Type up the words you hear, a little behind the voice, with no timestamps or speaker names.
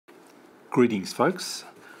Greetings folks,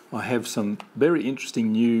 I have some very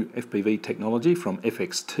interesting new FPV technology from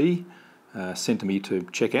FXT sent to me to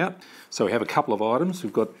check out. So we have a couple of items.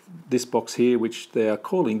 We've got this box here which they are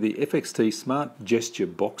calling the FXT Smart Gesture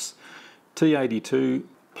Box T82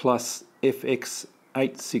 plus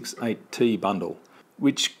FX868T bundle,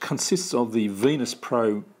 which consists of the Venus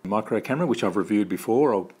Pro micro camera, which I've reviewed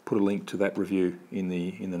before. I'll put a link to that review in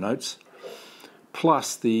the notes,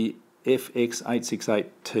 plus the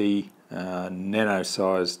FX868T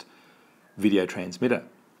nano-sized video transmitter.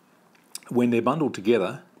 When they're bundled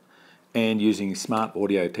together and using smart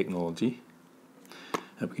audio technology,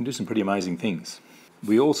 we can do some pretty amazing things.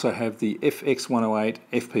 We also have the FX108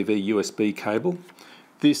 Fpv Usb Cable.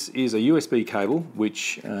 This is a USB cable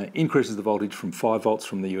which increases the voltage from 5 volts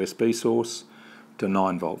from the USB source to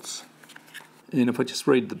 9 volts. And if I just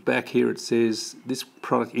read the back here, it says this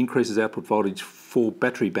product increases output voltage for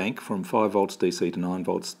battery bank from 5 volts DC to 9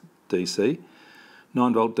 volts DC.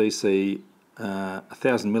 9 volt DC,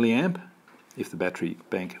 1000 milliamp if the battery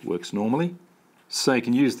bank works normally. So you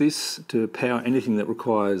can use this to power anything that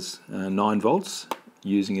requires 9 volts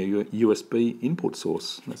using a USB input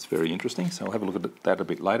source. That's very interesting, so I'll have a look at that a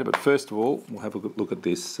bit later. But first of all, we'll have a look at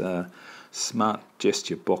this Smart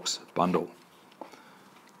Gesture Box bundle.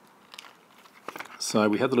 So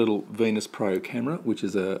we have the little Venus Pro camera, which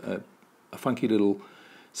is a funky little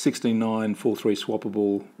 16:9 4:3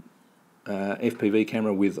 swappable FPV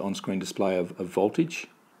camera with on-screen display of voltage.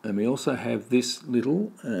 And we also have this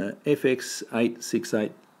little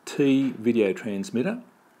FX868T video transmitter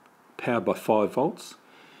powered by 5 volts,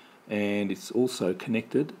 and it's also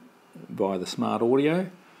connected via the smart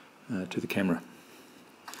audio to the camera.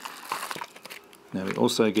 Now we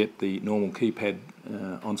also get the normal keypad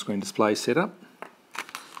on-screen display setup,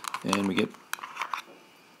 and we get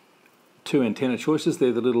 2 antenna choices.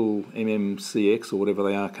 They're the little MMCX or whatever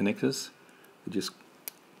they are connectors. They just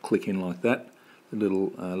click in like that, the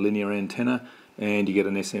little linear antenna, and you get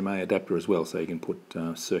an SMA adapter as well, so you can put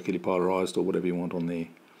circularly polarized or whatever you want on there.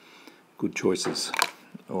 Good choices.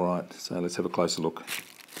 Alright, so let's have a closer look.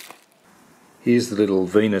 Here's the little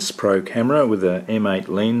Venus Pro camera with a M8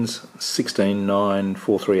 lens, 16:9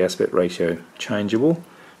 4:3 aspect ratio changeable,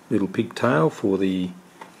 little pigtail for the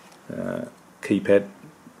keypad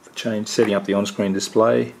for setting up the on-screen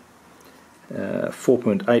display,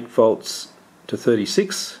 4.8 volts to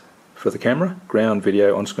 36 for the camera, ground,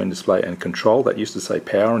 video, on-screen display and control. That used to say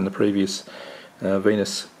power in the previous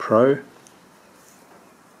Venus Pro.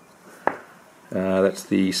 That's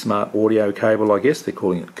the smart audio cable, I guess they're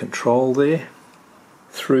calling it control there,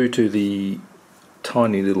 through to the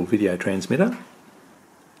tiny little video transmitter.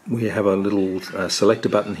 We have a little selector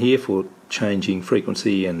button here for changing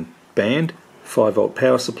frequency and band. 5 volt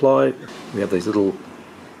power supply. We have these little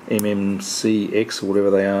MMCX or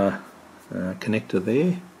whatever they are connector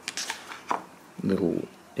there. Little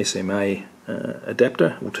SMA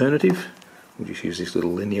adapter alternative. We'll just use this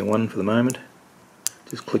little linear one for the moment.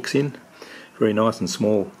 Just clicks in. Very nice and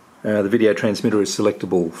small. The video transmitter is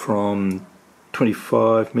selectable from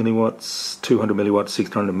 25 milliwatts, 200 milliwatts,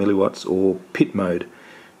 600 milliwatts or pit mode,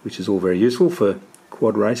 which is all very useful for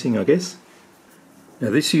quad racing, I guess. Now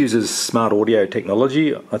this uses smart audio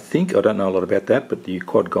technology, I think. I don't know a lot about that, but the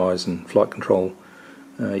quad guys and flight control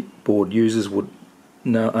board users would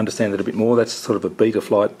understand that a bit more. That's sort of a beta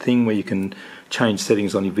flight thing where you can change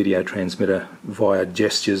settings on your video transmitter via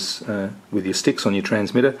gestures with your sticks on your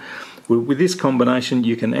transmitter. With this combination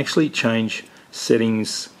you can actually change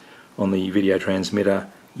settings on the video transmitter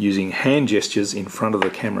using hand gestures in front of the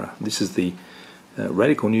camera. This is the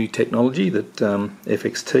radical new technology that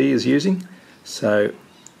FXT is using. So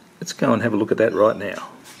let's go and have a look at that right now.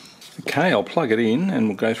 Okay, I'll plug it in and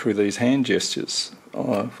we'll go through these hand gestures.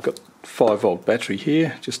 I've got 5 volt battery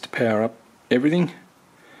here just to power up everything.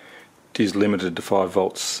 It is limited to 5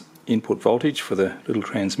 volts input voltage for the little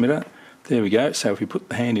transmitter. There we go. So if we put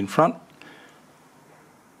the hand in front,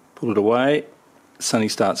 pull it away, sunny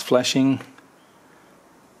starts flashing,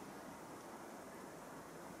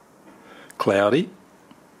 cloudy,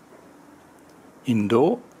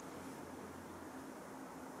 indoor,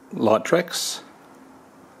 LIGHTRAX,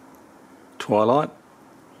 TWILIGHT,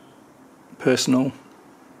 personal,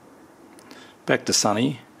 back to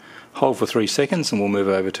sunny, hold for 3 seconds and we'll move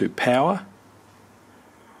over to power,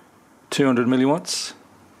 200 milliwatts,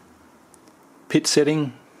 pit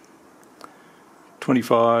setting,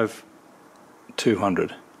 25,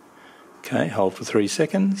 200. Okay, hold for 3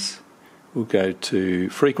 seconds. We'll go to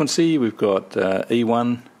frequency. We've got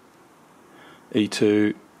E1,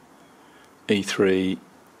 E2, E3,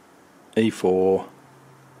 E4,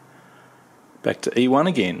 back to E1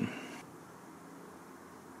 again.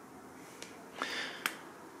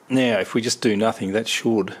 Now if we just do nothing, that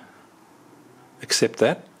should accept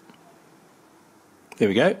that. There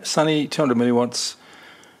we go, sunny, 200 milliwatts,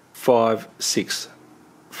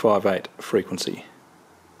 5658 frequency.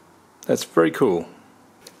 That's very cool.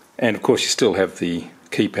 And of course you still have the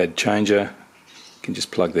keypad changer. You can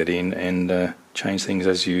just plug that in and change things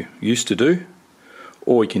as you used to do,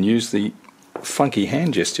 or you can use the funky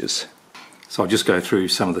hand gestures. So I'll just go through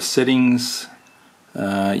some of the settings.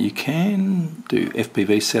 You can do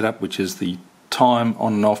FPV setup, which is the time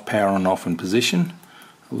on and off, power on and off, and position.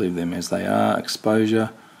 I'll leave them as they are.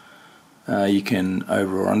 Exposure. You can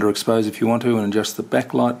over or underexpose if you want to, and adjust the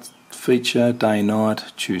backlight feature, day,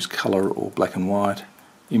 night, choose colour or black and white.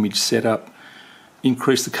 Image setup.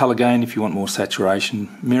 Increase the colour gain if you want more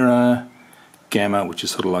saturation. Mirror. Gamma, which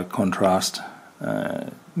is sort of like contrast.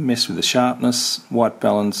 Mess with the sharpness, white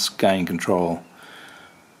balance, gain control.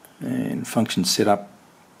 And function setup.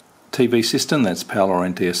 TV system, that's PAL or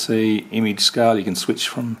NTSC. Image scale, you can switch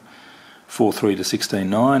from 4:3 to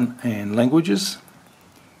 16:9, and languages.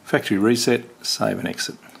 Factory reset, save and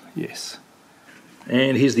exit. Yes.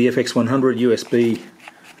 And here's the FX100 USB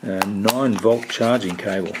 9-volt charging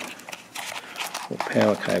cable, or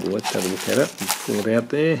power cable. Let's have a look at it and pull it out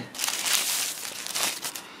there.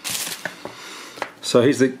 So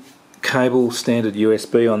here's the cable, standard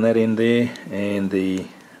USB on that end there, and the,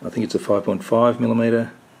 I think it's a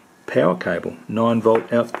 5.5mm power cable,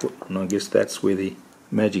 9-volt output, and I guess that's where the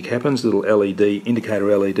magic happens. Little LED,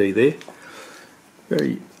 indicator LED there.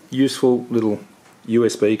 Very useful little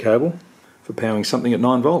USB cable for powering something at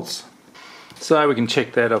 9 volts. So we can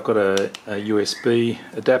check that. I've got a USB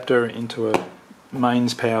adapter into a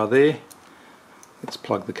mains power there. Let's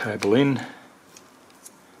plug the cable in.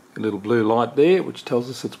 A little blue light there which tells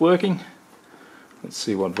us it's working. Let's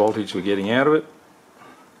see what voltage we're getting out of it.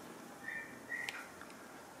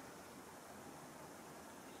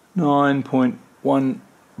 9.1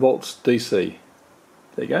 volts DC.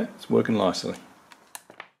 There you go, it's working nicely.